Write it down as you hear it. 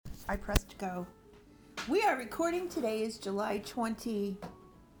I pressed go. We are recording. Today is July 6th,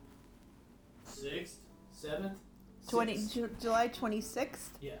 7th? July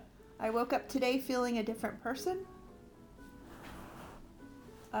 26th. Yeah. I woke up today feeling a different person.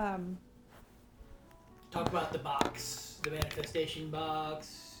 Talk about the box, the manifestation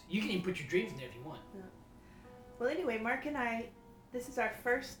box. You can even put your dreams in there if you want. Yeah. Well, anyway, Mark and I, this is our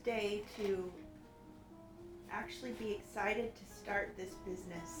first day to actually be excited to start this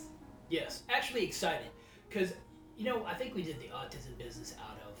business. Yes, actually excited. Because, I think we did the autism business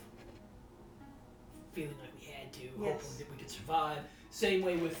out of feeling like we had to, hoping that we could survive. Same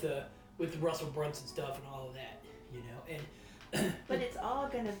way with the Russell Brunson stuff and all of that, and but it's all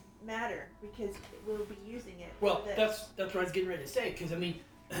going to matter because we'll be using it. Well, that's what I was getting ready to say. Because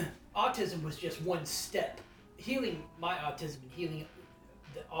autism was just one step. Healing my autism and healing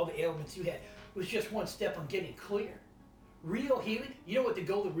all the ailments you had was just one step on getting clear. Real healing. You know what the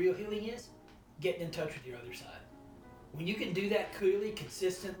goal of real healing is? Getting in touch with your other side. When you can do that clearly,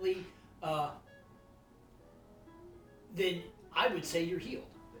 consistently, then I would say you're healed.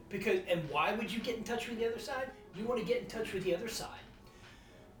 And why would you get in touch with the other side? You want to get in touch with the other side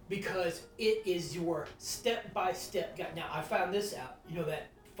because it is your step-by-step guide. Now, I found this out, that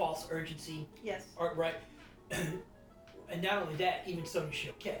false urgency. Yes. Right? And not only that, even Sonia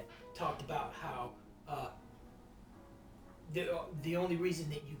Choquette talked about how the only reason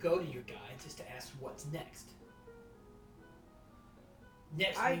that you go to your guides is to ask what's next.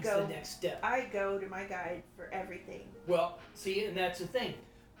 Next means the next step. I go to my guide for everything. Well, see, and that's the thing.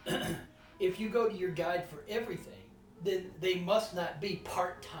 If you go to your guide for everything, then they must not be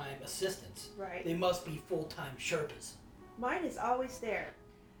part-time assistants. Right. They must be full-time Sherpas. Mine is always there.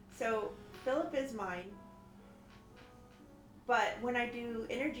 So Philip is mine. But when I do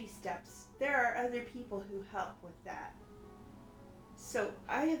energy steps, there are other people who help with that. So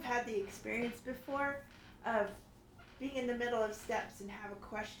I have had the experience before of being in the middle of steps and have a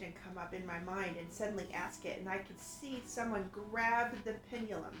question come up in my mind and suddenly ask it, and I could see someone grab the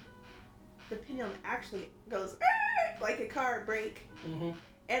pendulum. The pendulum actually goes like a car brake. Mm-hmm.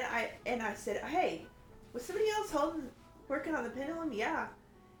 And I said, "Hey, was somebody else working on the pendulum?" Yeah.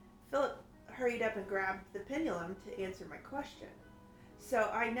 Philip hurried up and grabbed the pendulum to answer my question. So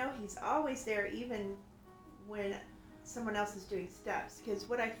I know he's always there even when someone else is doing steps, because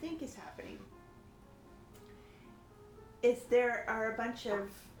what I think is happening is there are a bunch of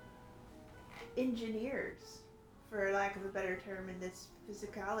engineers, for lack of a better term, in this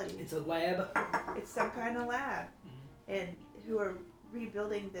physicality. It's a lab. It's some kind of lab. Mm-hmm. And who are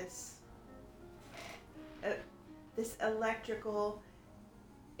rebuilding this electrical,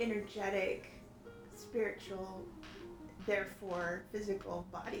 energetic, spiritual, therefore physical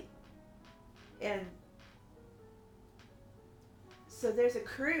body. And so there's a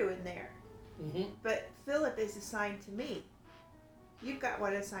crew in there. Mm-hmm. But Philip is assigned to me. You've got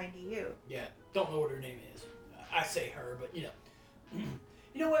one assigned to you. Yeah, don't know what her name is. I say her, but you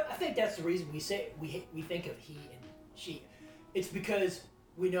know what? I think that's the reason we think of he and she. It's because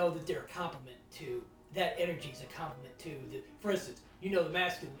we know that they're a complement to that energy is a complement to the. For instance, the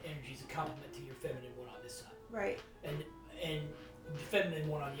masculine energy is a complement to your feminine one on this side. Right. And the feminine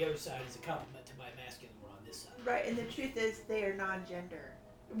one on the other side is a complement to my masculine one on this side. Right, and the truth is they are non-gender.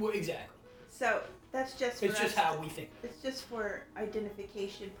 Well, exactly. So that's just for it's just how we think. It's just for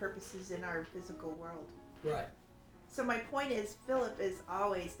identification purposes in our physical world. Right. So my point is, Philip is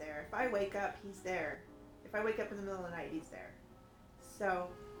always there. If I wake up, he's there. If I wake up in the middle of the night, he's there. So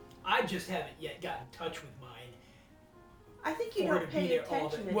I just haven't yet gotten in touch with mine. I think you don't pay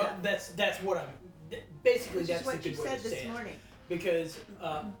attention enough. Well, that's what I'm. Basically, that's what the you good way said to say this it. morning. Because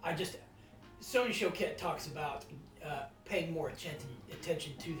Sonia Choquette talks about paying more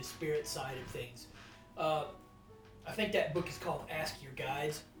attention to the spirit side of things. I think that book is called Ask Your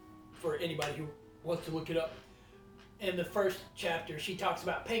Guides, for anybody who wants to look it up. In the first chapter, she talks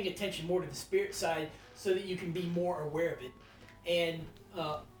about paying attention more to the spirit side so that you can be more aware of it.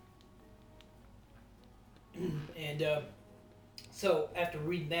 So after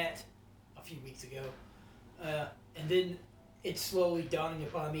reading that a few weeks ago, and then it's slowly dawning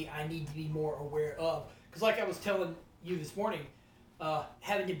upon me, I need to be more aware of, because like I was telling you this morning,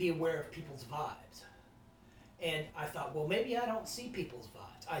 having to be aware of people's vibes. And I thought, well, maybe I don't see people's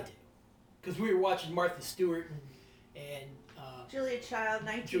vibes. I do. Because we were watching Martha Stewart and Julia Child,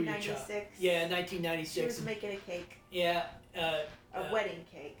 1996. Yeah, 1996. She was making a cake. Yeah. A wedding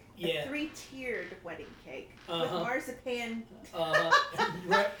cake. Yeah. A 3-tiered wedding cake. With marzipan.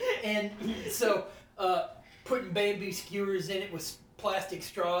 Right. And so putting baby skewers in it with plastic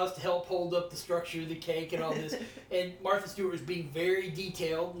straws to help hold up the structure of the cake and all this. And Martha Stewart was being very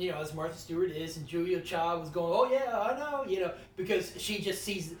detailed, as Martha Stewart is, and Julia Child was going, oh yeah, I know, because she just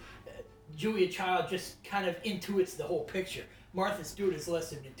sees, Julia Child just kind of intuits the whole picture. Martha Stewart is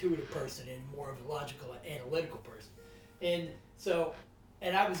less of an intuitive person and more of a logical, analytical person. And so,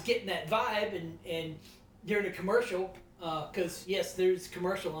 and I was getting that vibe, and during a commercial, because yes, there's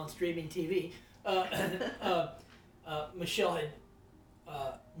commercial on streaming TV, Michelle had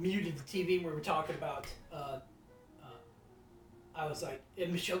muted the TV and we were talking about, I was like,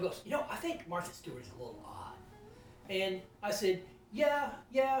 and Michelle goes, I think Martha Stewart is a little odd. And I said, yeah,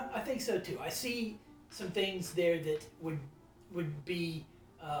 I think so too. I see some things there that would be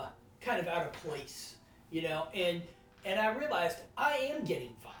kind of out of place, and I realized I am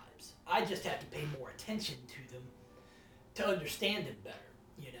getting vibes. I just have to pay more attention to them to understand them better,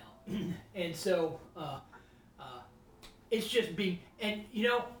 and so it's just being, and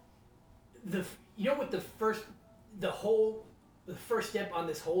what the first step on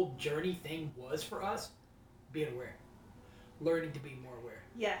this whole journey thing was for us, being aware, learning to be more aware.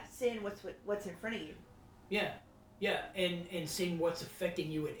 Yeah, seeing what's in front of you. Yeah, and seeing what's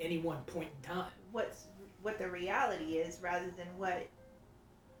affecting you at any one point in time. What the reality is rather than what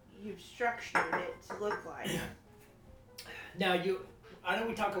you've structured it to look like. Now I know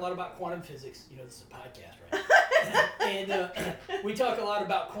we talk a lot about quantum physics. This is a podcast, right? And we talk a lot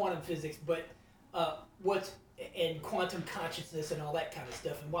about quantum physics, but and quantum consciousness and all that kind of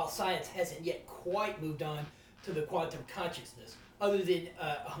stuff. And while science hasn't yet quite moved on to the quantum consciousness, other than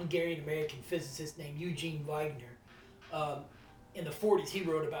a Hungarian-American physicist named Eugene Wigner, in the 40s he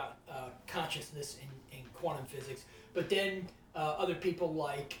wrote about consciousness and quantum physics. But then other people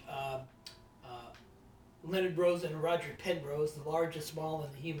like Leonard Rose and Roger Penrose, The Large and Small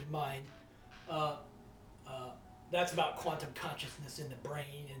in the Human Mind, that's about quantum consciousness in the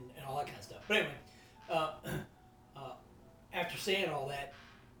brain and all that kind of stuff. But anyway, after saying all that,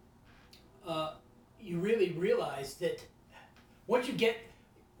 you really realize that once you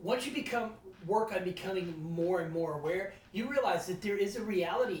work on becoming more and more aware, you realize that there is a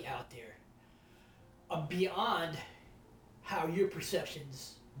reality out there beyond how your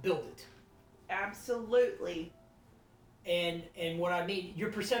perceptions build it. Absolutely. And what I mean,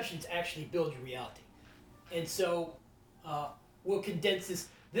 your perceptions actually build your reality. And so we'll condense this.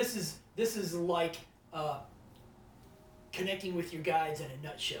 This is like connecting with your guides in a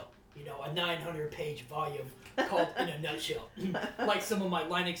nutshell. A 900-page volume called In a Nutshell, like some of my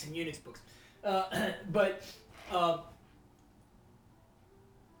Linux and Unix books. But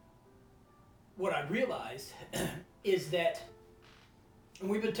what I realized is that, and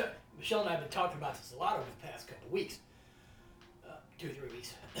Michelle and I have been talking about this a lot over the past couple of weeks, 2 or 3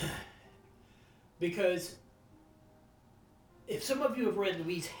 weeks, because if some of you have read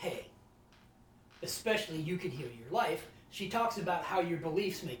Louise Hay, especially You Can Heal Your Life, she talks about how your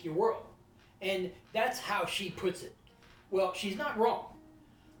beliefs make your world. And that's how she puts it. Well, she's not wrong.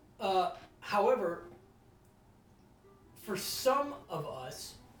 However, for some of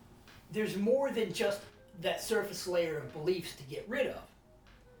us, there's more than just that surface layer of beliefs to get rid of.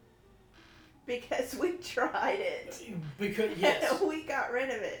 Because we tried it. Because, yes. And we got rid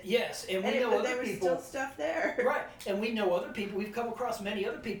of it. Yes, and we know other people. There was still stuff there. Right, and we know other people. We've come across many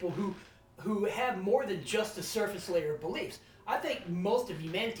other people who have more than just a surface layer of beliefs. I think most of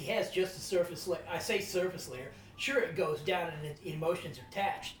humanity has just a surface layer. I say surface layer. Sure, it goes down and its emotions are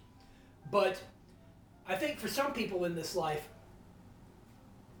attached. But I think for some people in this life,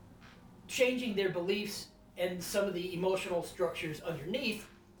 changing their beliefs and some of the emotional structures underneath,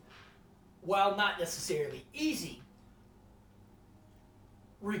 while not necessarily easy,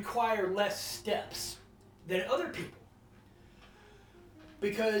 require less steps than other people.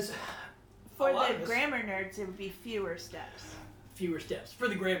 Because for the grammar nerds, it would be fewer steps. Fewer steps for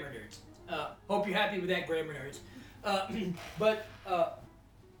the grammar nerds. Hope you're happy with that, grammar nerds. But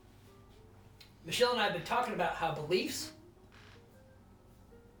Michelle and I have been talking about how beliefs,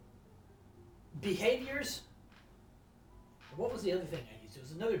 behaviors, what was the other thing I used? It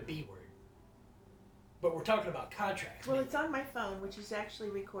was another B word. But we're talking about contracts. Well, it's on my phone, which is actually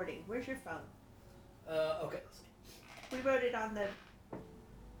recording. Where's your phone? Okay, let's see. We wrote it on the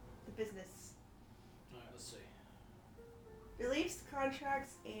business. Alright, let's see. Beliefs,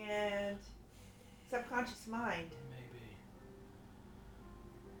 contracts, and subconscious mind. Maybe.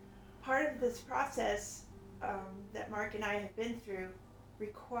 Part of this process that Mark and I have been through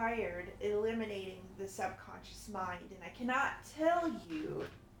required eliminating the subconscious mind. And I cannot tell you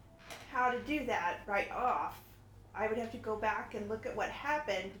how to do that right off. I would have to go back and look at what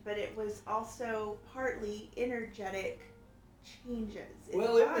happened, but it was also partly energetic changes. In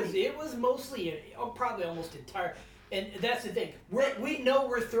Well, the it was body. it was mostly probably almost entire, and that's the thing. We know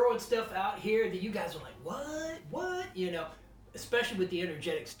we're throwing stuff out here that you guys are like, what, especially with the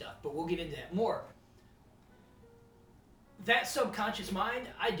energetic stuff. But we'll get into that more. That subconscious mind,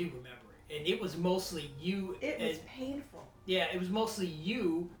 I do remember it, and it was mostly you. It was painful. Yeah, it was mostly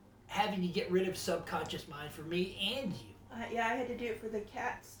you having to get rid of subconscious mind for me and you. Yeah, I had to do it for the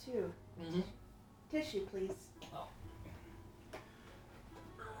cats too. Mm-hmm. Tissue, please. Oh.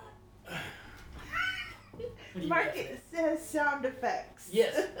 What do you Market says sound effects.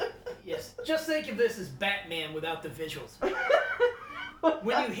 Yes. Yes. Just think of this as Batman without the visuals.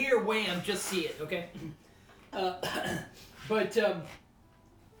 When you hear wham, just see it, okay? But close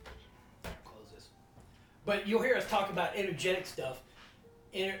this. But you'll hear us talk about energetic stuff,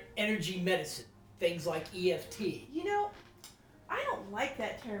 energy medicine, things like EFT. You know, I don't like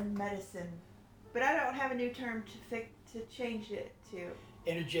that term medicine, but I don't have a new term to change it to.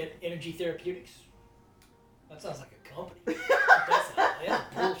 Energy therapeutics. That sounds like a company. That's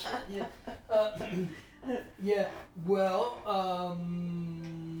bullshit. Yeah. Yeah. Well,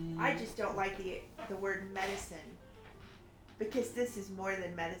 I just don't like the word medicine, because this is more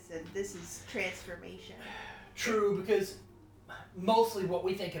than medicine. This is transformation. True, because mostly what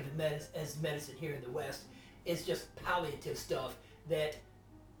we think of as medicine here in the West is just palliative stuff that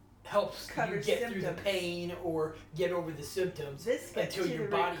helps Covers you get symptoms. through the pain or get over the symptoms This gets until to your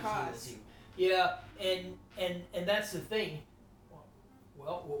the body root cause. heals you. Yeah, and that's the thing.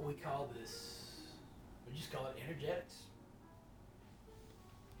 Well, what we call this, we just call it energetics.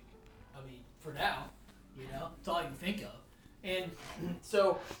 I mean, for now, it's all I can think of. And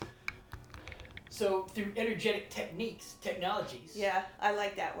so through energetic technologies. Yeah, I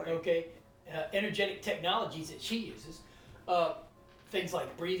like that word. Okay, energetic technologies that she uses, things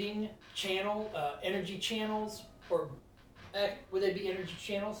like breathing energy channels, or would they be energy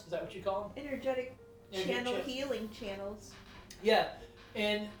channels? Is that what you call them? Energetic channel healing channels. Yeah,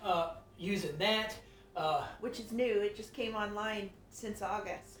 and using that. Which is new. It just came online since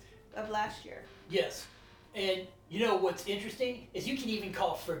August of last year. Yes, and what's interesting is you can even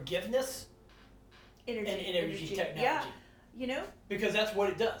call forgiveness energy technology. Yeah, because that's what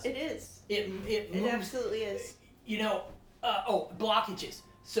it does. it is. It It moves. absolutely is. Blockages.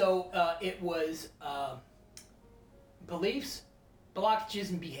 So it was beliefs, blockages,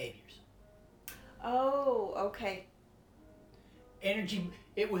 and behaviors. Oh, okay.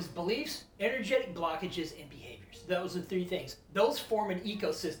 It was beliefs, energetic blockages, and behaviors. Those are three things. Those form an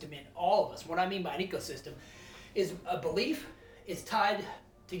ecosystem in all of us. What I mean by an ecosystem is a belief is tied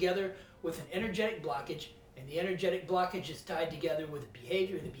together with an energetic blockage, and the energetic blockage is tied together with a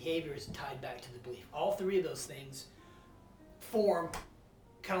behavior, and the behavior is tied back to the belief. All three of those things form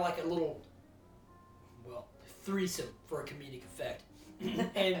kind of like a little, threesome for a comedic effect.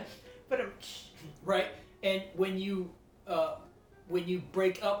 And right, and when you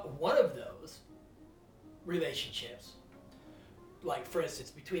break up one of those relationships, like for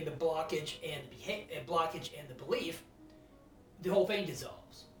instance between the blockage and the belief, the whole thing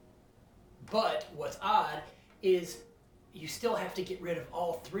dissolves. But what's odd is you still have to get rid of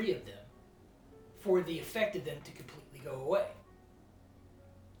all three of them for the effect of them to completely go away.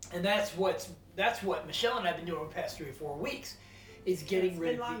 And that's what Michelle and I have been doing over the past 3 or 4 weeks, is getting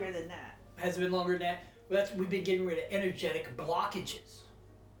rid of. It's been longer than that. Has it been longer than that? Well, we've been getting rid of energetic blockages,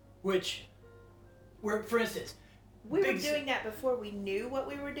 which, for instance, we were doing that before we knew what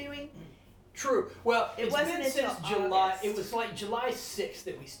we were doing. True. Well, It it's wasn't been since until July. August. It was like July 6th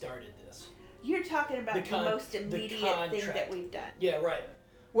that we started this. You're talking about the most immediate thing that we've done. Yeah, right.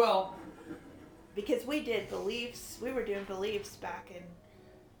 Well, because we did beliefs. We were doing beliefs back in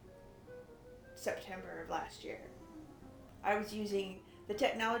September of last year. I was using, the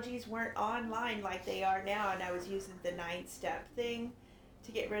technologies weren't online like they are now, and I was using the 9-step thing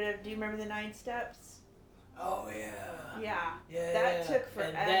to get rid of. Do you remember the 9 steps? Oh yeah. Yeah. Yeah. That took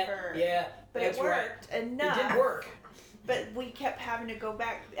forever. But it worked enough. It did work. But we kept having to go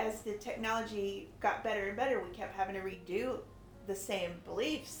back as the technology got better and better. We kept having to redo the same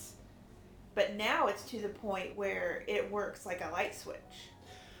beliefs. But now it's to the point where it works like a light switch.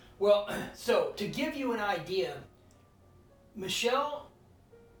 Well, so to give you an idea, Michelle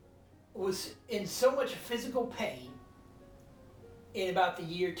was in so much physical pain in about the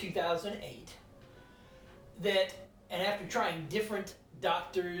year 2008 that, and after trying different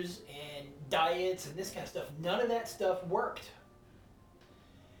doctors and diets and this kind of stuff, none of that stuff worked.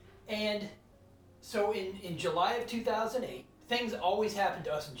 And so in July of 2008, things always happen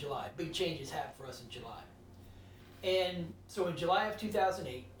to us in July. Big changes happen for us in July. And so in July of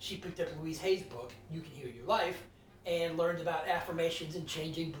 2008, she picked up Louise Hay's book, You Can Heal Your Life, and learned about affirmations and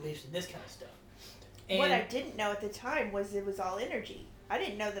changing beliefs and this kind of stuff. And what I didn't know at the time was it was all energy. I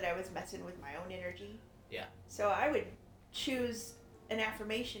didn't know that I was messing with my own energy. Yeah. So I would choose an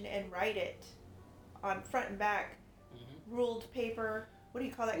affirmation and write it on front and back, ruled paper. What do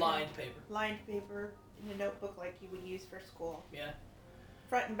you call that? Lined paper. Lined paper in a notebook like you would use for school. Yeah.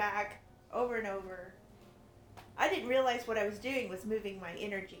 Front and back, over and over. I didn't realize what I was doing was moving my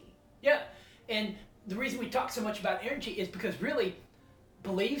energy. Yeah, and the reason we talk so much about energy is because really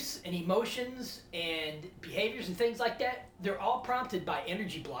beliefs and emotions and behaviors and things like that, they're all prompted by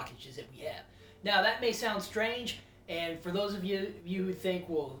energy blockages that we have. Now, that may sound strange, and for those of you who think,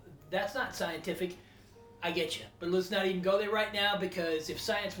 well, that's not scientific, I get you. But let's not even go there right now, because if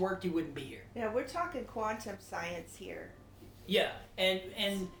science worked, you wouldn't be here. Yeah, we're talking quantum science here. Yeah, and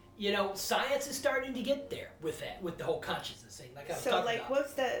you know, science is starting to get there with that, with the whole consciousness thing, like I was So, talking like, about.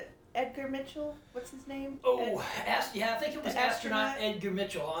 what's the Edgar Mitchell? What's his name? Oh, I think it was the astronaut astronaut? Edgar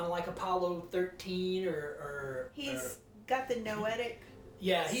Mitchell on like Apollo 13 or He's got the noetic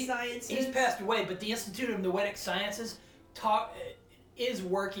yeah, sciences. he's passed away, but the Institute of Noetic Sciences is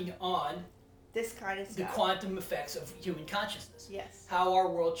working on this kind of the stuff. quantum effects of human consciousness. Yes. How our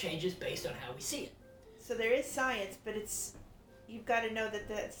world changes based on how we see it. So there is science, but you've got to know that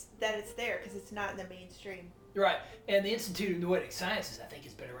it's there because it's not in the mainstream. Right, and the Institute of Noetic Sciences, I think,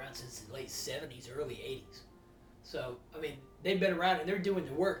 has been around since the late 70s, early 80s. So, I mean, they've been around and they're doing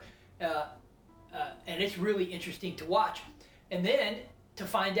the work. And it's really interesting to watch. And then to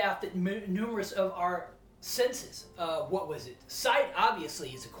find out that numerous of our senses, what was it? Sight,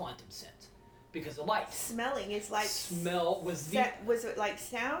 obviously, is a quantum sense because of light. Smelling is like... Smell was the... Was it like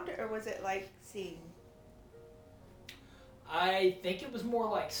sound or was it like seeing? I think it was more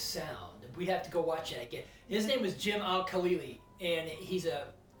like sound. We'd have to go watch it again. His name was Jim Al-Khalili, and he's a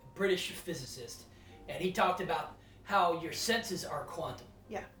British physicist. And he talked about how your senses are quantum.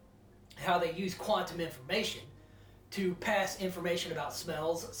 Yeah. How they use quantum information to pass information about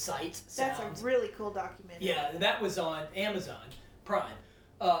smells, sights, sounds. That's a really cool documentary. Yeah, that was on Amazon Prime.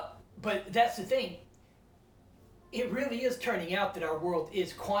 But that's the thing. It really is turning out that our world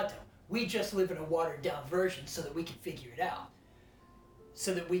is quantum. We just live in a watered down version so that we can figure it out.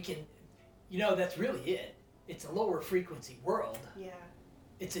 So that we can, you know, that's really it. It's a lower frequency world. Yeah.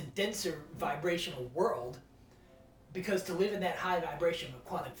 It's a denser vibrational world, because to live in that high vibration of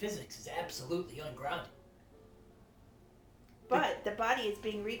quantum physics is absolutely ungrounded. But the body is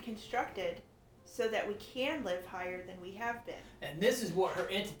being reconstructed so that we can live higher than we have been. And this is what her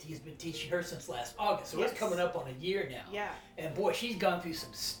entity has been teaching her since last August. So Yes. it's coming up on a year now. Yeah. And boy, she's gone through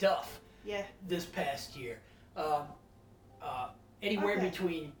some stuff Yeah. this past year. Anywhere Okay.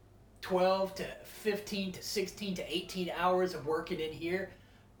 between 12 to 15 to 16 to 18 hours of working in here,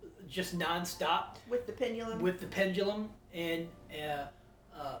 just nonstop With the pendulum. with the pendulum. And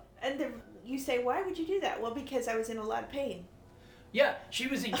you say, why would you do that? Well, because I was in a lot of pain. yeah, she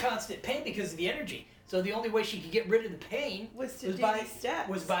was in constant pain because of the energy. So the only way she could get rid of the pain Was to was do by these steps.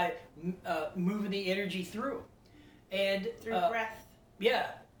 was by moving the energy through. And Through breath.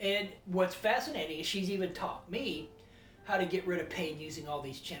 yeah, and what's fascinating is she's even taught me how to get rid of pain using all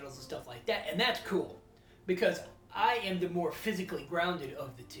these channels and stuff like that. And that's cool, because I am the more physically grounded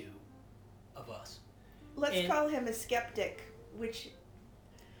of the two of us. Let's call him a skeptic, which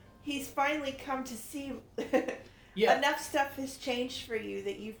he's finally come to see. Yeah. Enough stuff has changed for you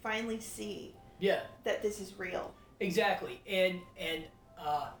that you finally see Yeah, that this is real. exactly. And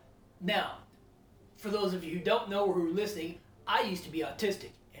now, for those of you who don't know or who are listening, I used to be autistic.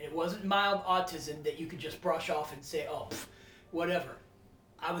 And it wasn't mild autism that you could just brush off and say, oh, whatever.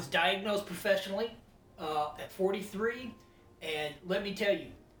 I was diagnosed professionally at 43, and let me tell you,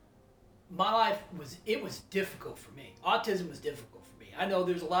 my life was difficult for me. Autism was difficult for me. I know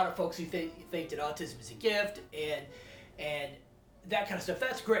there's a lot of folks who think that autism is a gift and that kind of stuff.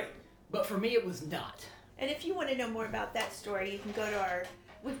 That's great, but for me it was not. And if you want to know more about that story, you can go to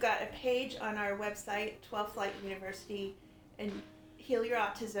we've got a page on our website, 12th Flight University, and Heal Your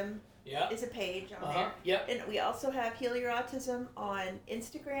Autism Yeah. is a page on there. Yep. And we also have Heal Your Autism on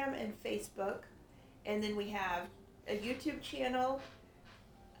Instagram and Facebook. And then we have a YouTube channel.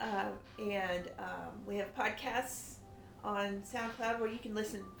 And we have podcasts on SoundCloud where you can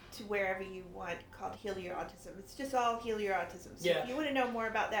listen to wherever you want, called Heal Your Autism. It's just all Heal Your Autism. So Yeah. if you want to know more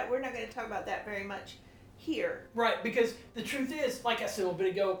about that, we're not going to talk about that very much here. Right, because the truth is, like I said a little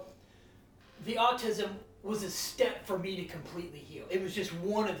bit ago, the autism was a step for me to completely heal. It was just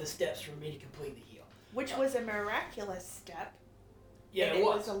one of the steps for me to completely heal. Which was a miraculous step. Yeah, and it it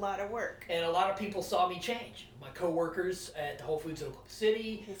was. was a lot of work. And a lot of people saw me change. My coworkers at the Whole Foods in Oklahoma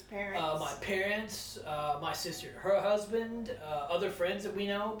City, His parents. my parents, my sister and her husband, other friends that we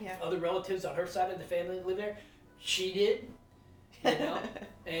know, Yeah. other relatives on her side of the family that live there. She did, you know,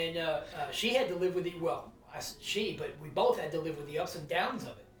 and she had to live with but we both had to live with the ups and downs of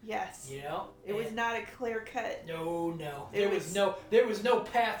it. Yes. You know, It was not a clear cut. No. It There was no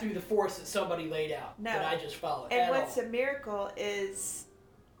path through the forest that somebody laid out that I just followed. And what's a miracle is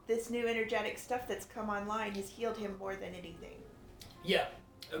this new energetic stuff that's come online has healed him more than anything. Yeah,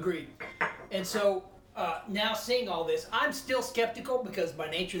 agreed. And so now seeing all this, I'm still skeptical because by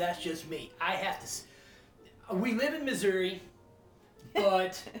nature that's just me. I have to. We live in Missouri,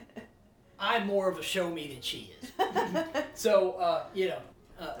 but I'm more of a show me than she is. So you know.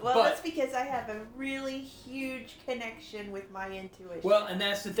 Well, that's because I have a really huge connection with my intuition. Well, and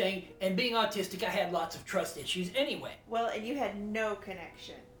that's the thing. And being autistic, I had lots of trust issues anyway. Well, and you had no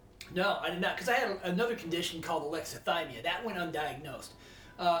connection. No, I did not, because I had another condition called alexithymia. That went undiagnosed.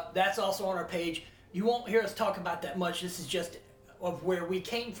 That's also on our page. You won't hear us talk about that much. This is just of where we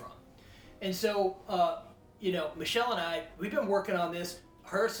came from. And so, you know, Michelle and I, we've been working on this,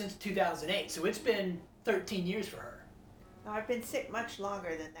 her since 2008. So it's been 13 years for her. Now, I've been sick much longer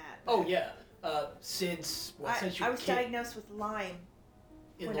than that. Oh, yeah. Since you I was diagnosed with Lyme.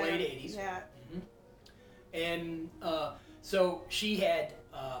 In the late 80s. Yeah. Mm-hmm. And so she had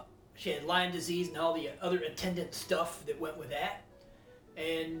Lyme disease and all the other attendant stuff that went with that.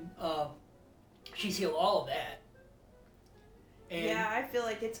 And she's healed all of that. And yeah, I feel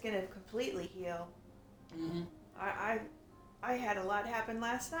like it's going to completely heal. Mm-hmm. I had a lot happen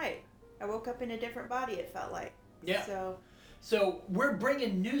last night. I woke up in a different body, it felt like. Yeah. So we're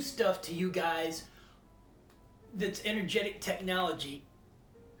bringing new stuff to you guys that's energetic technology.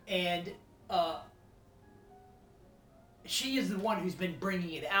 And she is the one who's been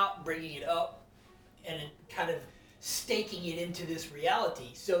bringing it out, bringing it up, and kind of staking it into this reality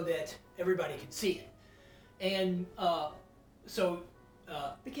so that everybody can see it. And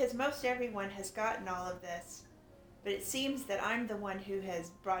because most everyone has gotten all of this, but it seems that I'm the one who has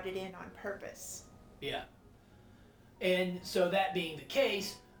brought it in on purpose. Yeah. And so that being the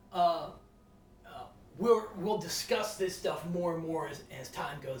case, we'll discuss this stuff more and more as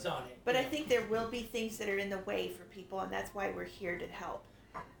time goes on. But I think there will be things that are in the way for people, and that's why we're here to help.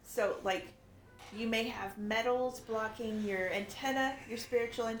 So, like, you may have metals blocking your antenna, your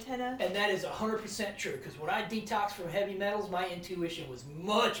spiritual antenna. And that is 100% true, because when I detoxed from heavy metals, my intuition was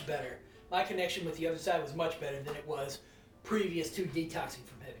much better. My connection with the other side was much better than it was previous to detoxing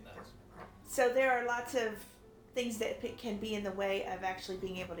from heavy metals. So there are lots of things that can be in the way of actually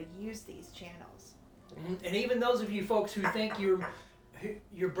being able to use these channels. Mm-hmm. And even those of you folks who think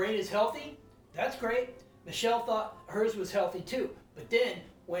your brain is healthy, that's great. Michelle thought hers was healthy too. But then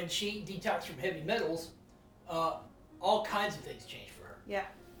when she detoxed from heavy metals, all kinds of things changed for her. Yeah.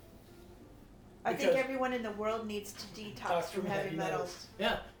 I think everyone in the world needs to detox from heavy metals.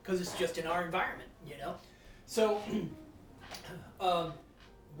 Yeah, because it's just in our environment, you know. So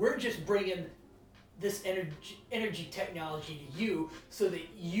we're just bringing this energy technology to you so that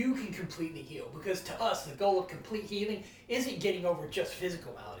you can completely heal. Because to us, the goal of complete healing isn't getting over just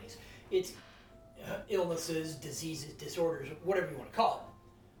physical maladies. It's illnesses, diseases, disorders, whatever you want to call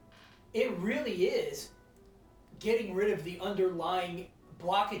it. It really is getting rid of the underlying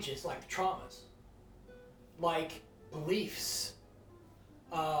blockages like traumas, like beliefs,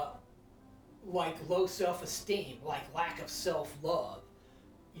 like low self-esteem, like lack of self-love,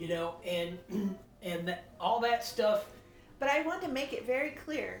 you know, and all that stuff. But I want to make it very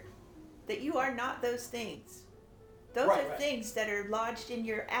clear that you are not those things. Those are things that are lodged in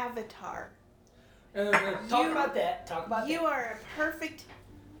your avatar. Talk about that. You are a perfect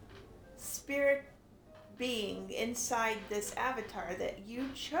spirit being inside this avatar that you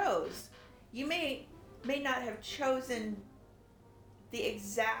chose. You may not have chosen the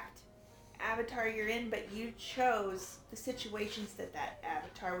exact avatar you're in, but you chose the situations that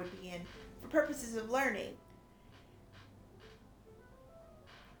avatar would be in for purposes of learning.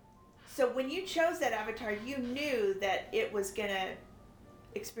 So when you chose that avatar, you knew that it was going to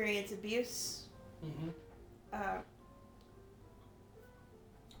experience abuse,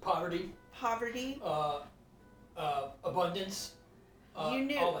 poverty, abundance, you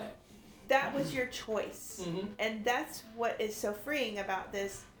knew all that. That was your choice. And that's what is so freeing about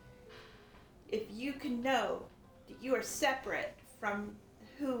this. If you can know that you are separate from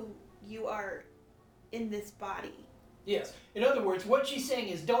who you are in this body. Yes. In other words, what she's saying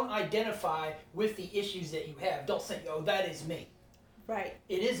is don't identify with the issues that you have. Don't say, oh, that is me. Right.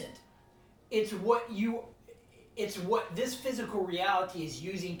 It isn't. It's what you... it's what this physical reality is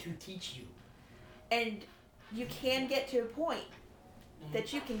using to teach you. And you can get to a point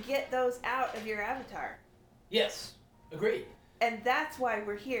that you can get those out of your avatar. Yes, agreed. And that's why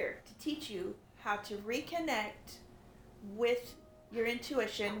we're here, to teach you how to reconnect with your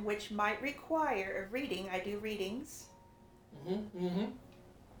intuition, which might require a reading. I do readings.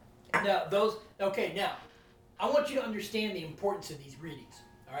 Now, now, I want you to understand the importance of these readings,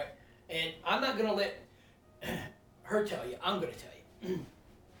 all right? And I'm not going to let her tell you. I'm going to tell you.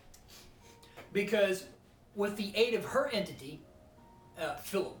 Because with the aid of her entity,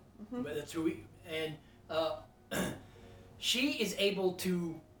 Philip, that's who she is able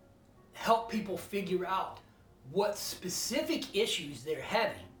to help people figure out what specific issues they're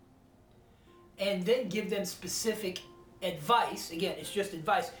having and then give them specific advice. Again, it's just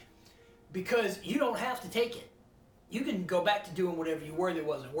advice because you don't have to take it. You can go back to doing whatever you were that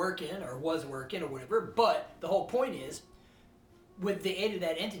wasn't working or was working or whatever, but the whole point is with the aid of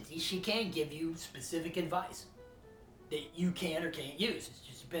that entity, she can give you specific advice that you can or can't use. It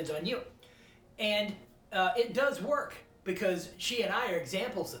just depends on you. And it does work because she and I are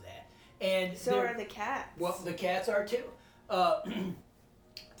examples of that. And so are the cats. Well, the cats are too.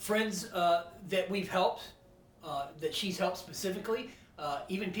 Friends that we've helped, that she's helped specifically,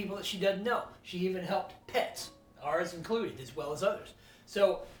 even people that she doesn't know. She even helped pets, ours included, as well as others.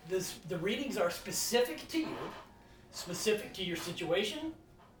 So the readings are specific to you, specific to your situation,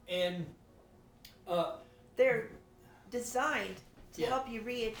 and they're designed to help you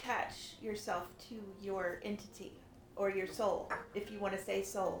reattach yourself to your entity or your soul, if you want to say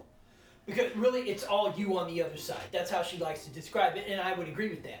soul. Because really, it's all you on the other side. That's how she likes to describe it, and I would agree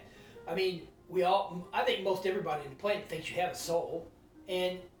with that. I mean, I think most everybody on the planet thinks you have a soul,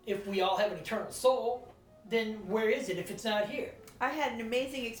 and if we all have an eternal soul, then where is it if it's not here? I had an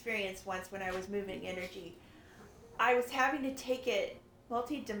amazing experience once when I was moving energy. I was having to take it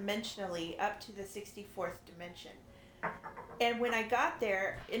multidimensionally up to the 64th dimension. And when I got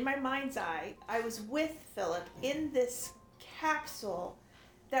there, in my mind's eye, I was with Philip in this capsule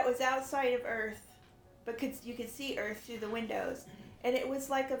that was outside of Earth, but you could see Earth through the windows. And it was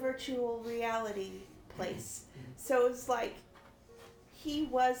like a virtual reality place. So it was like he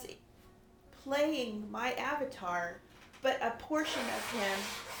was playing my avatar, but a portion of him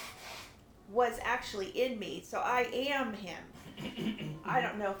was actually in me. So I am him. I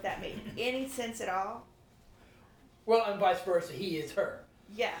don't know if that made any sense at all. Well, and vice versa, he is her.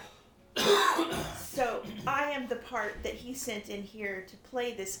 Yeah. So I am the part that he sent in here to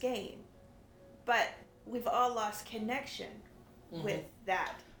play this game. But we've all lost connection with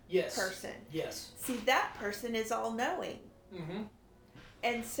that person. Yes. See, that person is all-knowing.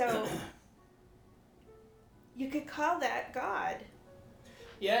 And so you could call that God.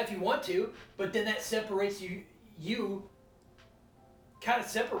 Yeah, if you want to, but then that separates you kind of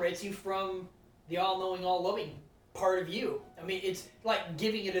separates you from the all-knowing, all-loving part of you. I mean, it's like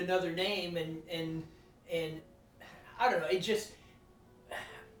giving it another name and I don't know, it just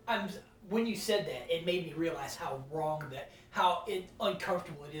when you said that, it made me realize how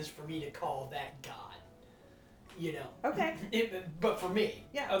uncomfortable it is for me to call that God. You know. Okay. But for me,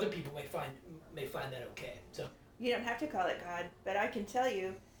 yeah. Other people may find that okay. So you don't have to call it God, but I can tell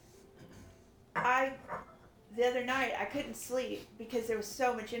you, the other night I couldn't sleep because there was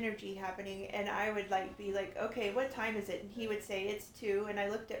so much energy happening, and I would be like, okay, what time is it? And he would say it's 2, and I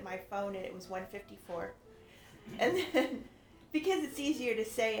looked at my phone and it was 1:54, and then because it's easier to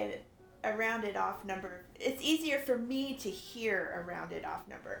say a rounded off number, it's easier for me to hear a rounded off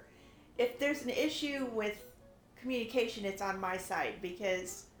number. If there's an issue with communication, it's on my side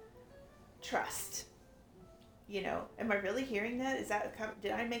because trust. You know, am I really hearing that?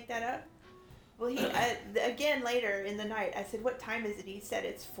 Did I make that up? Well, again later in the night, I said, "What time is it?" He said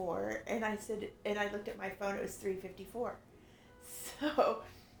it's 4, and I looked at my phone. It was 3:54. So,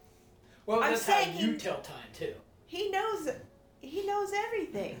 well, that's how you tell time too. He knows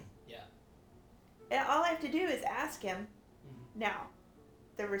everything. Yeah. And all I have to do is ask him. Now,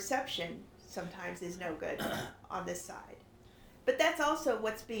 the reception sometimes is no good on this side, but that's also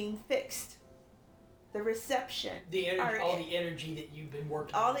what's being fixed. The reception. All the energy that you've been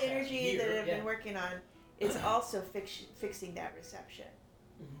working on. All the energy that I've been working on is also fixing that reception.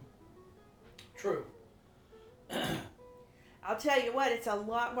 True. I'll tell you what, it's a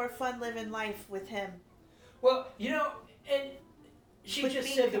lot more fun living life with him. Well, you know, and she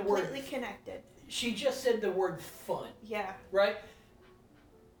just said the word... completely connected. She just said the word fun. Yeah. Right?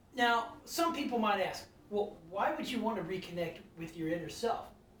 Now, some people might ask, well, why would you want to reconnect with your inner self?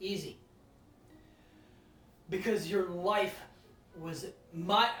 Easy. Because your life was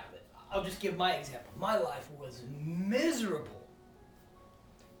I'll just give my example. My life was miserable.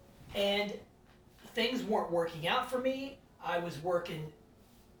 And things weren't working out for me. I was working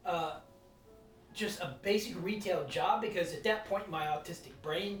just a basic retail job because at that point my autistic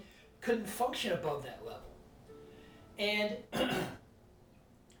brain couldn't function above that level. And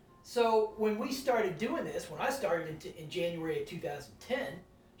so when we started doing this, when I started in January of 2010,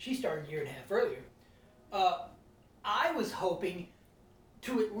 she started a year and a half earlier, I was hoping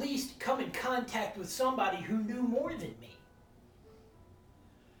to at least come in contact with somebody who knew more than me.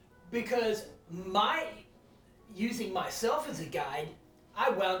 Because using myself as a guide, I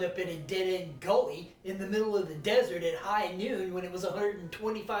wound up in a dead-end gully in the middle of the desert at high noon when it was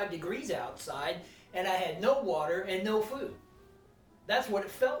 125 degrees outside and I had no water and no food. That's what it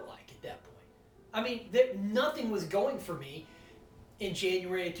felt like at that point. I mean, nothing was going for me in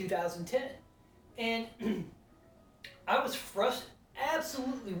January of 2010. And I was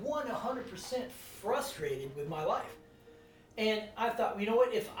absolutely 100% frustrated with my life. And I thought, you know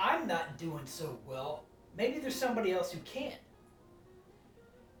what, if I'm not doing so well, maybe there's somebody else who can.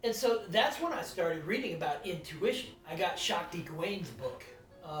 And so that's when I started reading about intuition. I got Shakti Gawain's book.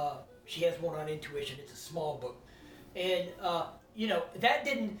 She has one on intuition. It's a small book. And, that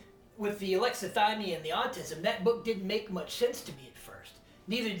didn't, with the alexithymia and the autism, that book didn't make much sense to me at first.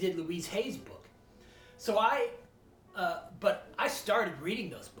 Neither did Louise Hay's book. So but I started reading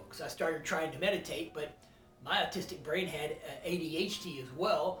those books. I started trying to meditate, but my autistic brain had ADHD as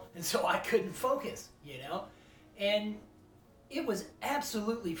well, and so I couldn't focus, And it was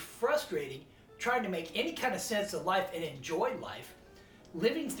absolutely frustrating trying to make any kind of sense of life and enjoy life,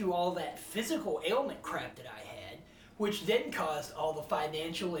 living through all that physical ailment crap that I had, which then caused all the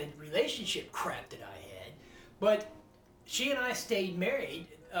financial and relationship crap that I had. But she and I stayed married.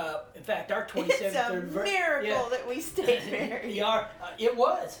 In fact, our 27th It's a miracle that we stayed married. It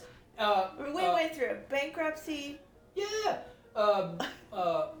was. We went through a bankruptcy. Yeah.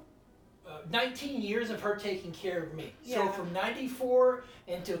 19 years of her taking care of me. Yeah. So from 94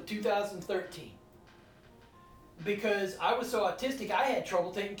 until 2013. Because I was so autistic, I had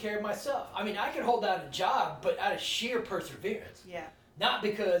trouble taking care of myself. I mean, I could hold down a job, but out of sheer perseverance. Yeah. Not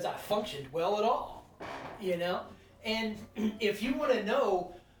because I functioned well at all, And if you want to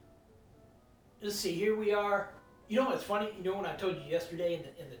know, let's see, here we are. You know what's funny? When I told you yesterday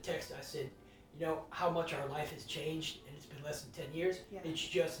in the text, I said, how much our life has changed, and it's been less than 10 years? Yeah. It's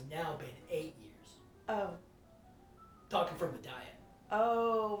just now been 8 years. Oh. Talking from the diet.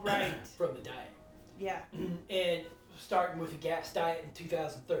 Oh, right. From the diet. Yeah. And starting with the GAPS diet in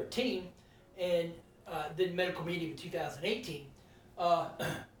 2013, and then medical medium in 2018.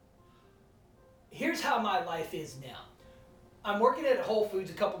 Here's how my life is now. I'm working at Whole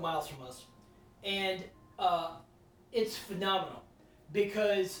Foods a couple miles from us, and it's phenomenal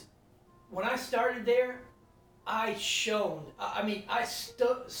because when I started there, I stood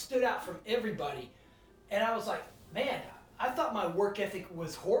out from everybody, and I was like, man, I thought my work ethic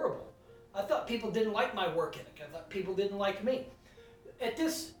was horrible. I thought people didn't like my work ethic. I thought people didn't like me. At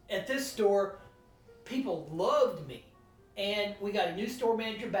this store, people loved me. And we got a new store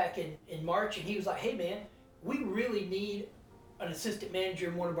manager back in March, and he was like, hey man, we really need an assistant manager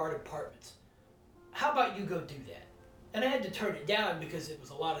in one of our departments. How about you go do that? And I had to turn it down because it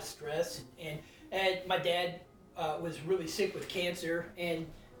was a lot of stress, and my dad was really sick with cancer and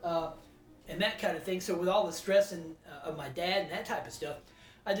that kind of thing. So with all the stress of my dad and that type of stuff,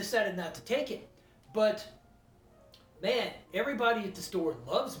 I decided not to take it. But man, everybody at the store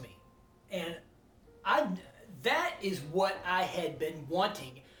loves me, and that is what I had been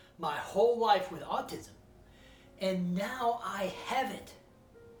wanting my whole life with autism. And now I have it.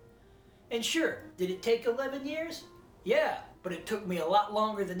 And sure, did it take 11 years? Yeah, but it took me a lot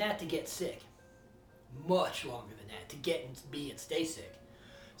longer than that to get sick. Much longer than that to get and be and stay sick.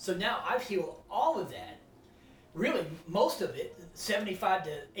 So now I've healed all of that, really most of it, 75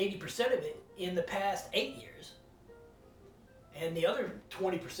 to 80% of it, in the past 8 years. And the other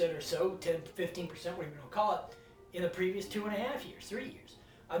 20% or so, 10, 15%, whatever you want to call it, in the previous 2.5 years, 3 years.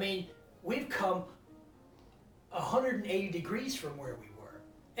 I mean, we've come 180 degrees from where we were.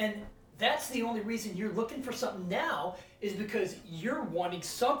 And that's the only reason you're looking for something now, is because you're wanting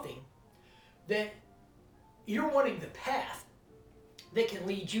something that, you're wanting the path that can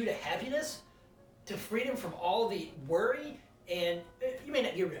lead you to happiness, to freedom from all the worry, and you may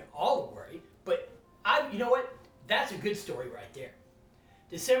not get rid of all the worry, but you know what? That's a good story right there.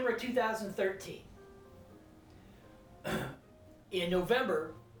 December 2013. In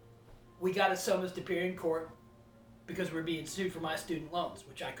November, we got a summons to appear in court because we're being sued for my student loans,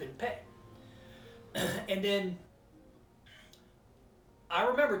 which I couldn't pay. And then I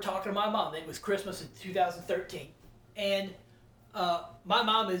remember talking to my mom. It was Christmas in 2013, and my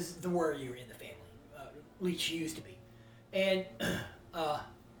mom is the worrier in the family. At least she used to be, and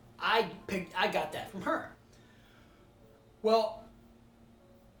I got that from her. Well,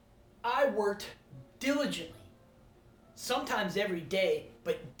 I worked diligently, sometimes every day,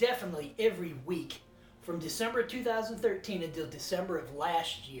 but definitely every week, from December 2013 until December of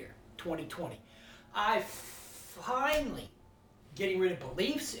last year, 2020. I finally getting rid of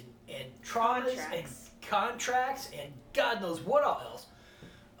beliefs and traumas and contracts and God knows what all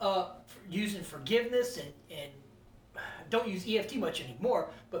else. Using forgiveness and don't use EFT much anymore,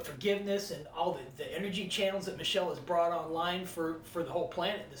 but forgiveness and all the energy channels that Michelle has brought online for the whole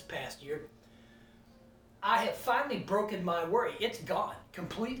planet this past year. I have finally broken my worry. It's gone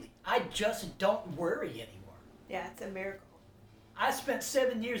completely. I just don't worry anymore. Yeah, it's a miracle. I spent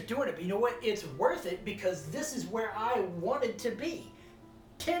 7 years doing it, but you know what? It's worth it because this is where I wanted to be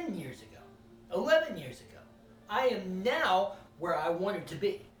 10 years ago, 11 years ago. I am now where I wanted to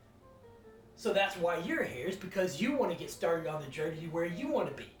be. So that's why you're here, is because you want to get started on the journey where you want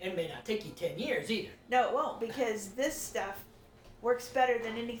to be. It may not take you 10 years either. No, it won't, because this stuff works better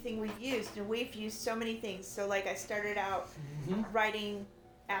than anything we've used, and we've used so many things. So like I started out writing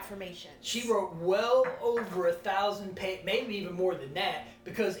affirmations. She wrote well over 1,000 pages, maybe even more than that,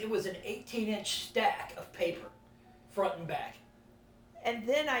 because it was an 18-inch stack of paper, front and back. And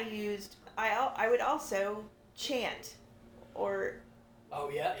then I would also chant, or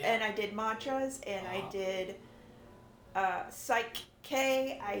oh yeah. and I did mantras, and I did Psych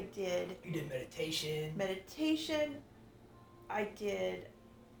K. I did. You did meditation. I did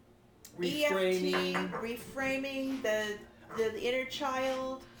reframing. EFT, reframing the inner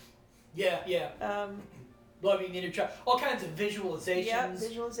child. Yeah. Loving the inner child. All kinds of visualizations. Yep,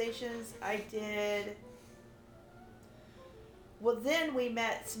 visualizations. I did. Well, then we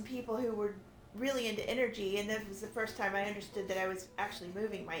met some people who were really into energy, and this was the first time I understood that I was actually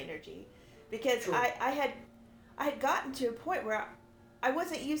moving my energy, because True. I had gotten to a point where I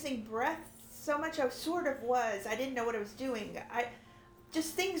wasn't using breath so much. I sort of was. I didn't know what I was doing.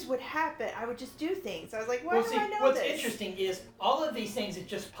 Just things would happen. I would just do things. I was like, why do I know what's this? interesting is all of these things that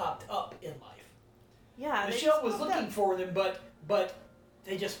just popped up in life. Yeah, Michelle was looking for them, but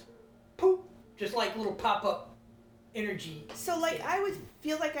they just poof, just like little pop-up energy. So like I would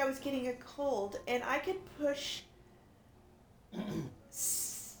feel like I was getting a cold, and I could push.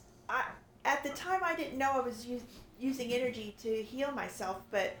 At the time, I didn't know I was using energy to heal myself,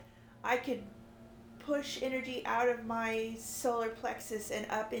 but I could push energy out of my solar plexus and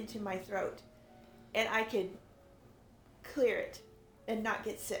up into my throat, and I could clear it and not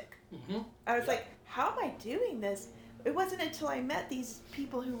get sick. I was like, how am I doing this? It wasn't until I met these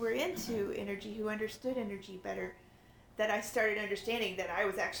people who were into energy, who understood energy better, that I started understanding that I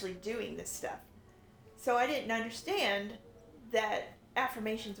was actually doing this stuff. So I didn't understand that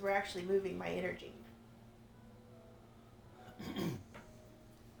affirmations were actually moving my energy.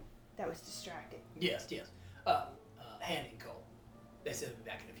 That was distracting. Yes. Han and Cole. They said they'll be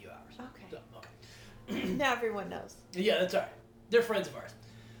back in a few hours. Okay. So, okay. Now everyone knows. Yeah, that's all right. They're friends of ours.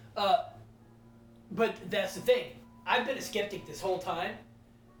 But that's the thing. I've been a skeptic this whole time,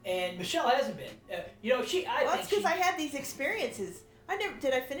 and Michelle hasn't been. That's because I had these experiences.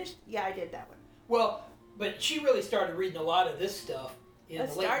 Did I finish? Yeah, I did that one. Well, but she really started reading a lot of this stuff in the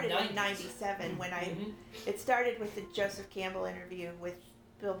late 90s. It started in 97 when it started with the Joseph Campbell interview with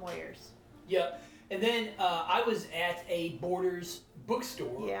Bill Moyers. Yep. And then I was at a Borders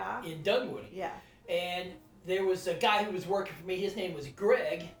bookstore in Dunwoody. Yeah. And there was a guy who was working for me. His name was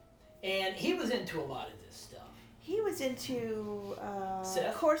Greg, and he was into a lot of this stuff. He was into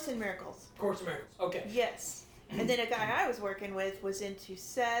Seth? Course in Miracles. Course in Miracles. Okay. Yes. And then a guy I was working with was into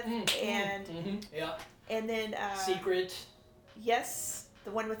Seth Yeah. And then Secret. Yes,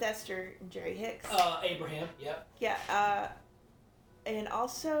 the one with Esther and Jerry Hicks. Abraham. Yep. Yeah. And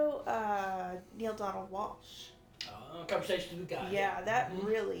also Neil Donald Walsh. Conversations with God. Yeah, that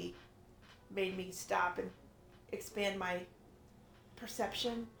really made me stop and expand my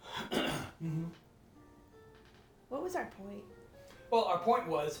perception. What was our point? Well, our point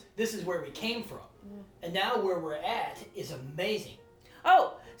was this is where we came from, and now where we're at is amazing.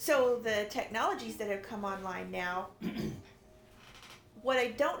 Oh, so the technologies that have come online now. What I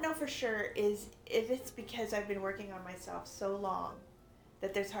don't know for sure is if it's because I've been working on myself so long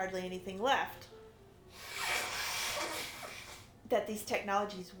that there's hardly anything left, that these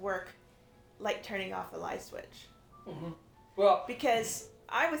technologies work like turning off a light switch. Well, because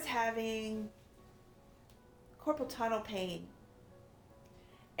I was having carpal tunnel pain,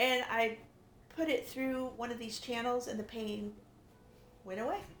 and I put it through one of these channels, and the pain went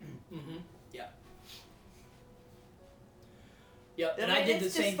away. Mm-hmm. Yeah. Yep. And I I mean, did the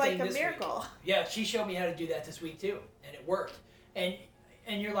it's same just like thing a this miracle. week. Yeah, she showed me how to do that this week too, and it worked. And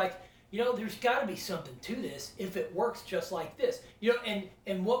you're like, there's got to be something to this if it works just like this.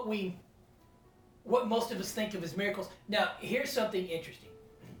 And what most of us think of as miracles. Now, here's something interesting.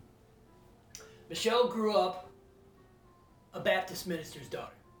 Michelle grew up a Baptist minister's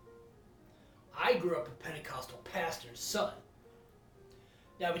daughter. I grew up a Pentecostal pastor's son.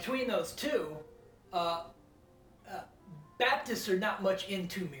 Now, between those two, Baptists are not much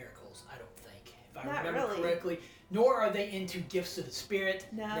into miracles, I don't think, if I Not remember really. correctly. Nor are they into gifts of the Spirit.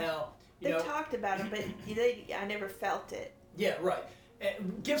 No. Now, They talked about it, but I never felt it. Yeah, right.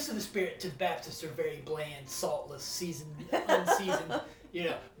 Gifts of the Spirit to the Baptists are very bland, saltless, seasoned, unseasoned,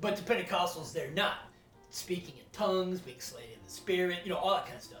 But to Pentecostals, they're not. Speaking in tongues, being slain in the Spirit, all that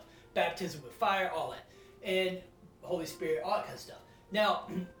kind of stuff. Baptism with fire, all that. And Holy Spirit, all that kind of stuff. Now,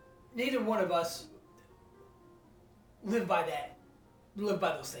 neither one of us live by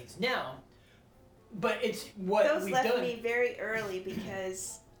those things now, but it's what Those we've left done. me very early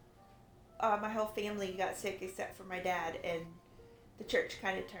because my whole family got sick except for my dad, and the church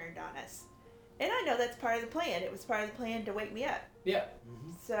kind of turned on us. And I know that's part of the plan. It was part of the plan to wake me up. Yeah.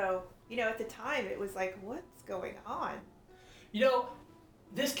 So, at the time, it was like, what's going on?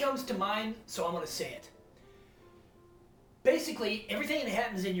 This comes to mind, so I'm going to say it. Basically, everything that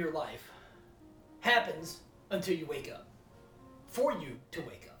happens in your life happens until you wake up. For you to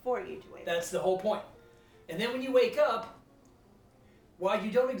wake up. For you to wake up. That's the whole point. And then when you wake up, while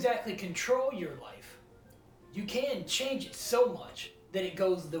you don't exactly control your life, you can change it so much that it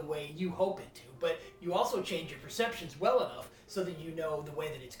goes the way you hope it to. But you also change your perceptions well enough so that you know the way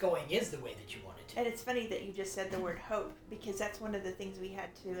that it's going is the way that you want it to. And it's funny that you just said the word hope, because that's one of the things we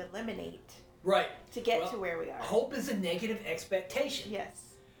had to eliminate. Right. To get to where we are. Hope is a negative expectation.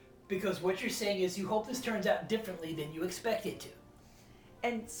 Yes. Because what you're saying is you hope this turns out differently than you expect it to.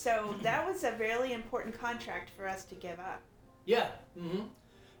 And so that was a really important contract for us to give up. Yeah. Mm-hmm.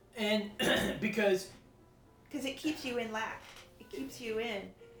 And because it keeps you in lack. It keeps you in.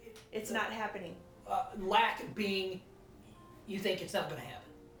 It's not happening. Lack being, you think it's not going to happen.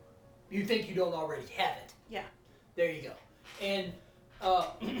 You think you don't already have it. Yeah. There you go. And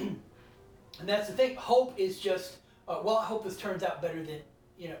and that's the thing. Hope is just, I hope this turns out better than,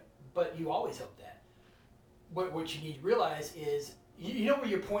 but you always hope that. What you need to realize is, you know where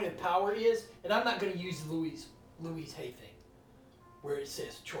your point of power is? And I'm not going to use Louise Hay thing, where it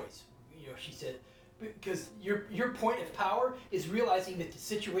says choice. She said, because your point of power is realizing that the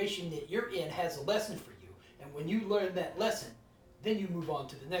situation that you're in has a lesson for you. And when you learn that lesson, then you move on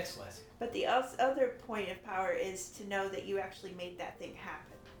to the next lesson. But the other point of power is to know that you actually made that thing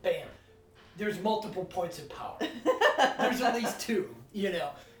happen. Bam. There's multiple points of power. There's at least two,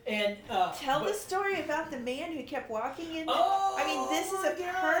 And tell the story about the man who kept walking in. Oh, I mean, this is a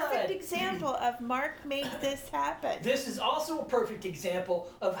perfect example of Mark made this happen. This is also a perfect example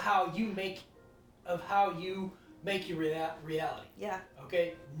of how you make your reality. Yeah.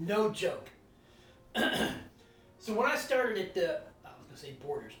 Okay, no joke. So when I started at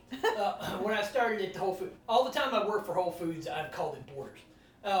Borders. When I started at the Whole Foods, all the time I worked for Whole Foods, I've called it Borders.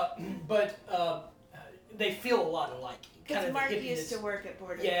 But they feel a lot alike. Because Mark used to work at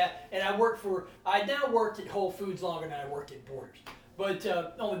Borders. Yeah, and I now worked at Whole Foods longer than I worked at Borders. But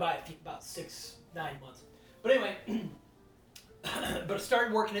only by about 6-9 months. But anyway, but I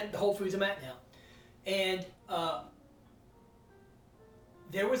started working at the Whole Foods I'm at now. And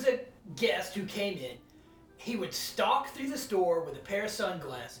there was a guest who came in. He would stalk through the store with a pair of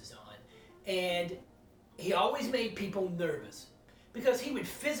sunglasses on. And he always made people nervous. Because he would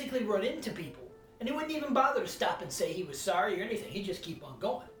physically run into people. And he wouldn't even bother to stop and say he was sorry or anything. He'd just keep on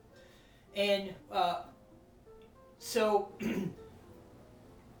going. And so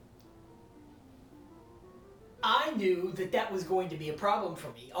I knew that was going to be a problem for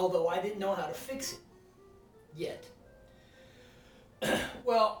me, although I didn't know how to fix it yet.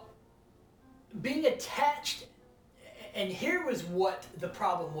 Well, being attached, and here was what the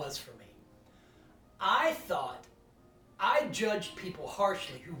problem was for me. I thought I judged people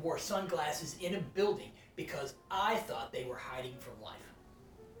harshly who wore sunglasses in a building because I thought they were hiding from life.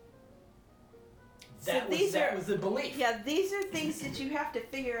 That was the belief. Yeah, these are things that you have to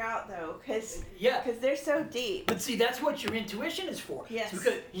figure out, though, because they're so deep. But see, that's what your intuition is for. Yes.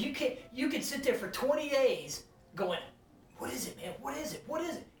 Because you can sit there for 20 days going, what is it, man? What is it? What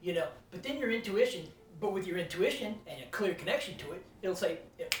is it? But then your intuition, with your intuition and a clear connection to it, it'll say,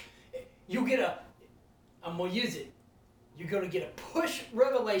 you'll get I'm going to use it. You're going to get a push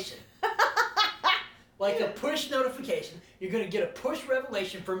revelation. Like a push notification. You're going to get a push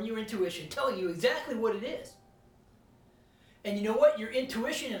revelation from your intuition telling you exactly what it is. And you know what? Your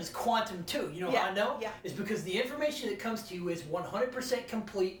intuition is quantum too. You know how I know? Yeah. It's because the information that comes to you is 100%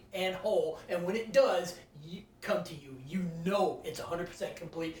 complete and whole. And when it does come to you, you know it's 100%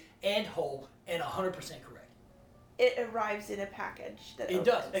 complete and whole and 100% correct. It arrives in a package that It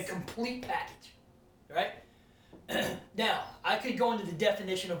does. A complete package. Right? Now, I could go into the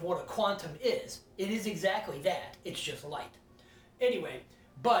definition of what a quantum is. It is exactly that. It's just light. Anyway,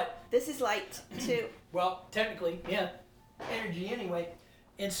 but... This is light, too. Well, technically, yeah. Energy anyway.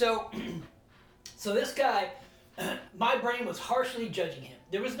 And so, so this guy, my brain was harshly judging him.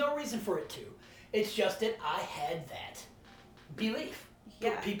 There was no reason for it to. It's just that I had that belief.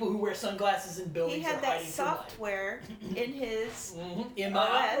 Yeah. People who wear sunglasses in buildings He had are that hiding from light. software in his in my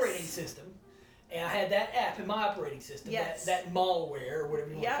OS. operating system. And I had that app in my operating system, Yes. that malware or whatever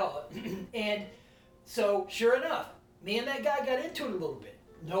you want Yep. to call it. And so, sure enough, me and that guy got into it a little bit.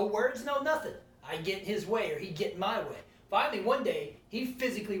 No words, no nothing. I get in his way or he'd get in my way. Finally, one day, he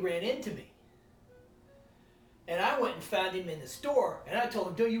physically ran into me. And I went and found him in the store, and I told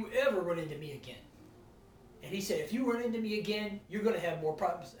him, don't you ever run into me again. And he said, if you run into me again, you're going to have more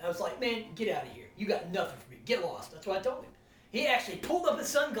problems. I was like, man, get out of here. You got nothing for me. Get lost. That's what I told him. He actually pulled up his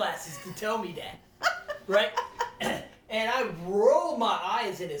sunglasses to tell me that. Right? And I rolled my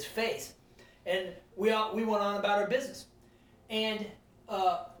eyes in his face. And we went on about our business. And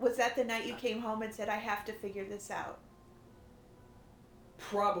Was that the night you came home and said, I have to figure this out?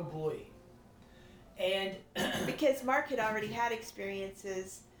 probably. And Because Mark had already had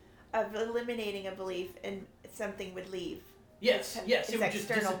experiences of eliminating a belief and something would leave. yes, His it would just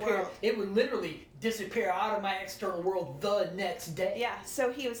external disappear. world. It would literally disappear out of my external world the next day. Yeah,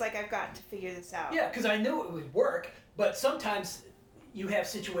 so he was like, I've got to figure this out. Yeah, because I knew it would work, but sometimes you have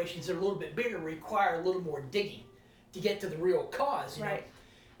situations that are a little bit bigger, require a little more digging to get to the real cause. You know? Right.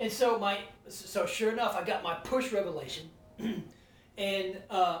 And so sure enough, I got my push revelation, and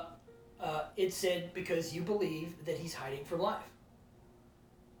it said, because you believe that he's hiding from life.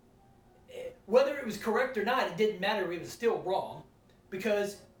 Whether it was correct or not, it didn't matter. It was still wrong,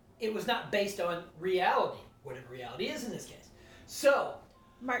 because it was not based on reality, whatever reality is in this case. So,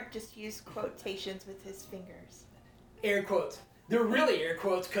 Mark just used quotations with his fingers. air quotes. They're really air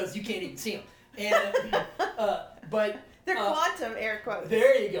quotes because you can't even see them. And but They're quantum air quotes.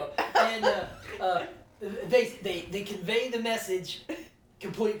 there you go. And they convey the message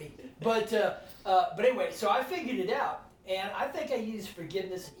completely. But anyway, so I figured it out, and I think I used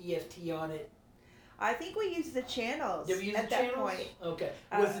forgiveness and EFT on it. I think we used the channels Did we use at the that channels? point. Okay.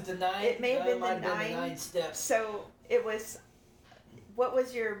 Was it the 9? It may have been might the have been 9. the 9 steps. So it was, what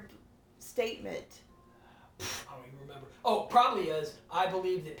was your statement? I don't even remember. Oh, probably is. I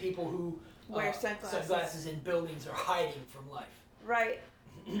believe that people who Wear sunglasses. in buildings are hiding from life. Right.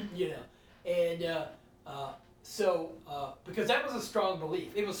 You know, and because that was a strong belief.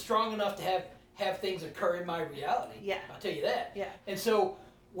 It was strong enough to have things occur in my reality. Yeah. I'll tell you that. Yeah. And so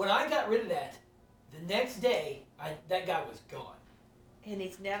when I got rid of that, the next day that guy was gone. And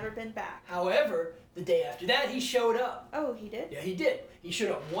he's never been back. However, the day after that, he showed up. Oh, he did? Yeah, he did. He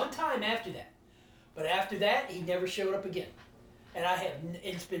showed up one time after that. But after that, he never showed up again. And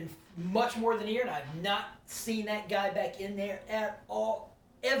it's been much more than a year, and I've not seen that guy back in there at all,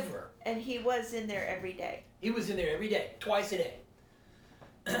 ever. And he was in there every day. He was in there every day, twice a day.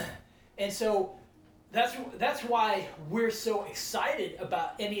 And so that's why we're so excited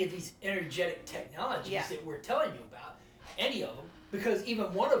about any of these energetic technologies that we're telling you about, any of them, because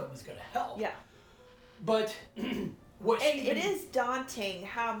even one of them is going to help. Yeah. But what And it is daunting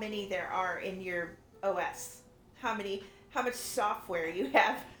how many there are in your OS. How much software you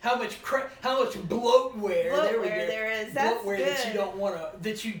have. how much bloatware, There is. That's bloatware good.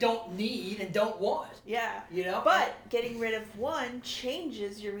 that you don't need and don't want. Yeah. You know? But getting rid of one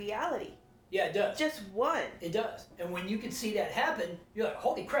changes your reality. Yeah, it does. Just one. It does. And when you can see that happen, you're like,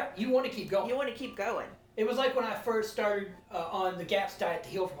 holy crap, you want to keep going. You want to keep going. It was like when I first started on the GAPS diet to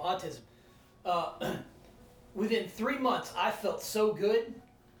heal from autism. Within 3 months, I felt so good.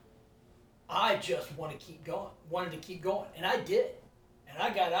 I just wanted to keep going. And I did. And I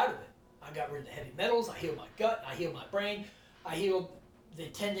got out of it. I got rid of the heavy metals. I healed my gut. I healed my brain. I healed the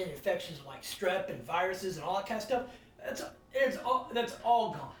tendon infections like strep and viruses and all that kind of stuff. That's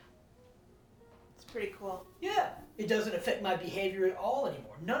all gone. It's pretty cool. Yeah. It doesn't affect my behavior at all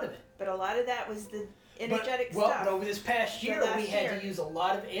anymore. None of it. But a lot of that was the energetic But stuff. over this past year, we had to use a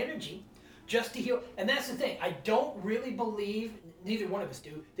lot of energy just to heal. And that's the thing. I don't really believe, neither one of us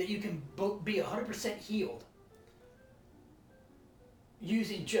do, that you can be 100% healed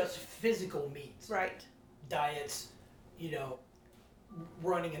using just physical means. Right. diets, you know,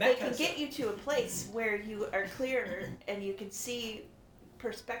 running and They that can kind of get stuff. you to a place where you are clearer and you can see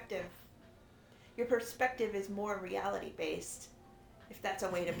perspective. Your perspective is more reality based, if that's a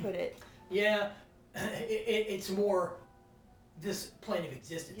way to put it. Yeah, it's more this plane of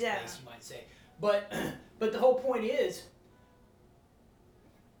existence Yeah. base, you might say. But the whole point is,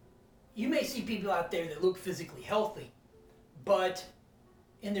 you may see people out there that look physically healthy, but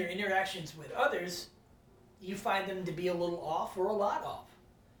in their interactions with others, you find them to be a little off or a lot off.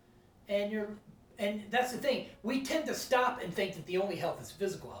 And that's the thing. We tend to stop and think that the only health is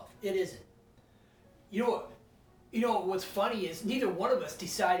physical health. It isn't. You know what's funny is neither one of us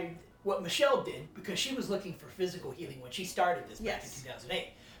decided what Michelle did because she was looking for physical healing when she started this back in Yes.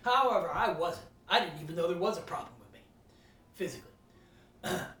 2008. However, I wasn't. I didn't even know there was a problem with me physically.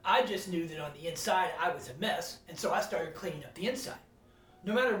 I just knew that on the inside I was a mess, and so I started cleaning up the inside.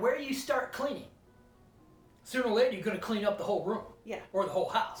 No matter where you start cleaning, sooner or later you're going to clean up the whole room. Yeah. Or the whole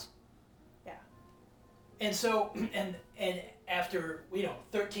house. Yeah. And so, and after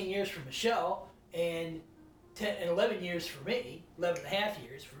 13 years for Michelle and 10 and 11 years for me, 11 and a half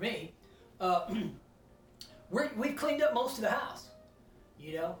years for me, we've cleaned up most of the house.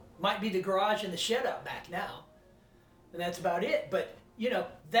 You know, might be the garage and the shed out back now, and that's about it. But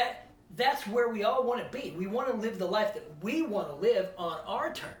that's where we all want to be. We want to live the life that we want to live on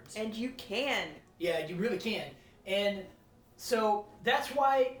our terms. And you can. Yeah, you really can. And so that's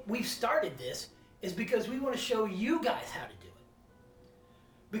why we've started this, is because we want to show you guys how to do it.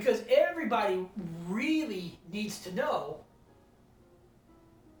 Because everybody really needs to know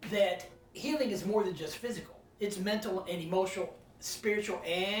that healing is more than just physical. It's mental and emotional, spiritual,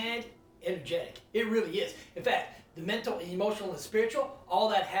 and energetic. It really is. In fact, the mental, emotional, and spiritual, all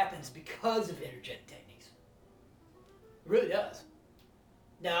that happens because of energetic techniques. It really does.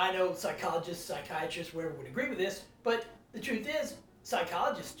 Now, I know psychologists, psychiatrists, whatever would agree with this, but the truth is,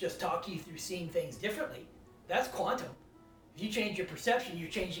 psychologists just talk you through seeing things differently. That's quantum. If you change your perception, you're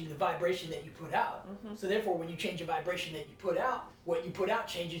changing the vibration that you put out. Mm-hmm. So therefore, when you change a vibration that you put out, what you put out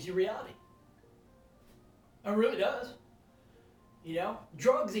changes your reality. It really does. You know,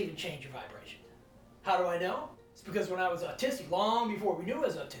 drugs even change your vibration. How do I know? It's because when I was autistic, long before we knew I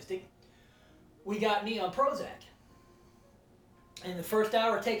was autistic, we got me on Prozac. And the first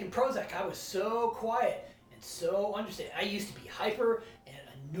hour of taking Prozac, I was so quiet and so understanding. I used to be hyper and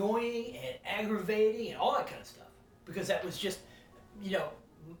annoying and aggravating and all that kind of stuff. Because that was just,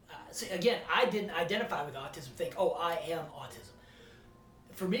 again, I didn't identify with autism, think, oh, I am autism.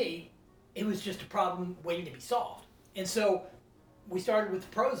 For me, it was just a problem waiting to be solved. And so we started with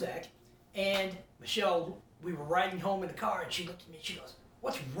the Prozac, and Michelle, we were riding home in the car, and she looked at me and she goes,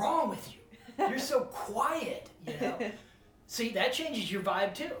 "What's wrong with you? You're so quiet, you know?" See, that changes your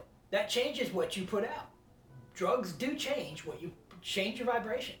vibe too. That changes what you put out. Drugs do change change your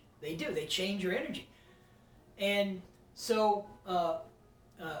vibration. They do. They change your energy. And so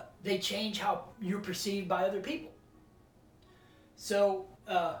they change how you're perceived by other people. So,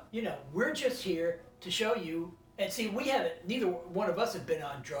 we're just here to show you, and see, neither one of us have been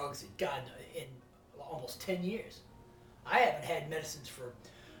on drugs in almost 10 years. I haven't had medicines for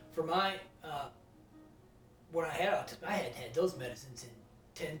my, when I had autism, I hadn't had those medicines in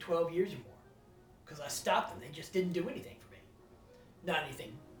 10, 12 years or more. Because I stopped them. They just didn't do anything for me. Not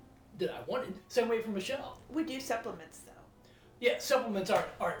anything that I wanted. Same way for Michelle. We do supplements though. Yeah, supplements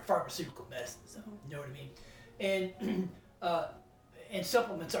aren't pharmaceutical medicines, though. You know what I mean? And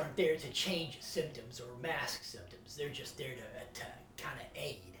supplements aren't there to change symptoms or mask symptoms. They're just there to kind of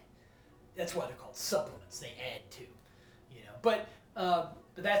aid. That's why they're called supplements. They add to, But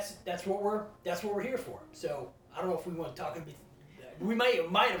that's what we're here for. So I don't know if we want to talk a bit. We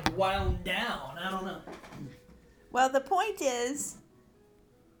might have wound down. I don't know. Well, the point is,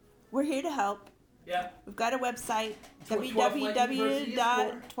 we're here to help. Yeah. We've got a website, It's what 12th Light University is for.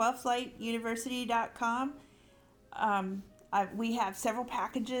 www.12thlightuniversity.com. We have several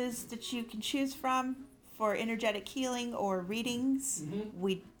packages that you can choose from for energetic healing or readings.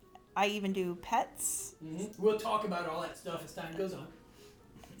 Mm-hmm. I even do pets. Mm-hmm. We'll talk about all that stuff as time goes on.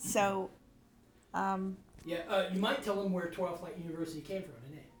 So, you might tell them where 12th Light University came from,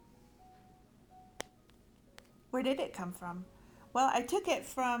 didn't it? where did it come from? Well, I took it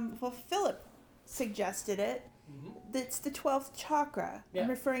from, Philip suggested it. Mm-hmm. It's the 12th chakra. Yeah. I'm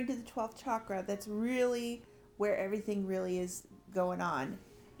referring to the 12th chakra. That's really where everything really is going on.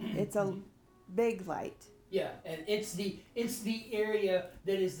 It's a big light. Yeah, and it's the area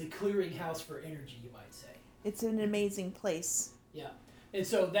that is the clearinghouse for energy, you might say. It's an amazing place. Yeah, and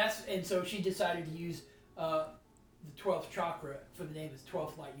so she decided to use the 12th chakra for the name of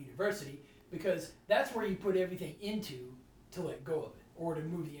 12th Light University because that's where you put everything into to let go of it or to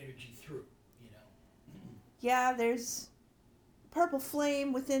move the energy through. You know. Yeah, there's purple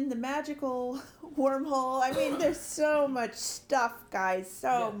flame within the magical wormhole. I mean, there's so much stuff, guys.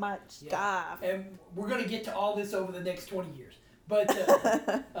 So much stuff. And we're gonna get to all this over the next 20 years. But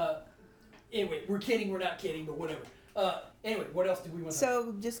anyway, we're kidding. We're not kidding, but whatever. Anyway, what else do we want to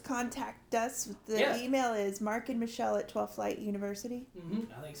So just contact us. The email is Mark and Michelle at 12th Flight University.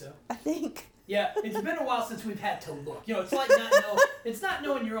 I think so. I think. Yeah, it's been a while since we've had to look. You know, it's like it's not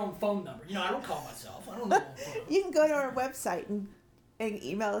knowing your own phone number. You know, I don't call myself. I don't know my own phone number. You can go to our website and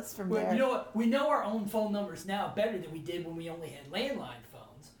email us from there. You know what? We know our own phone numbers now better than we did when we only had landline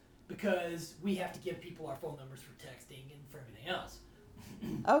phones because we have to give people our phone numbers for texting and for everything else.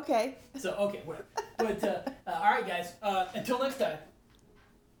 Okay. So, okay, whatever. But, all right, guys. Until next time.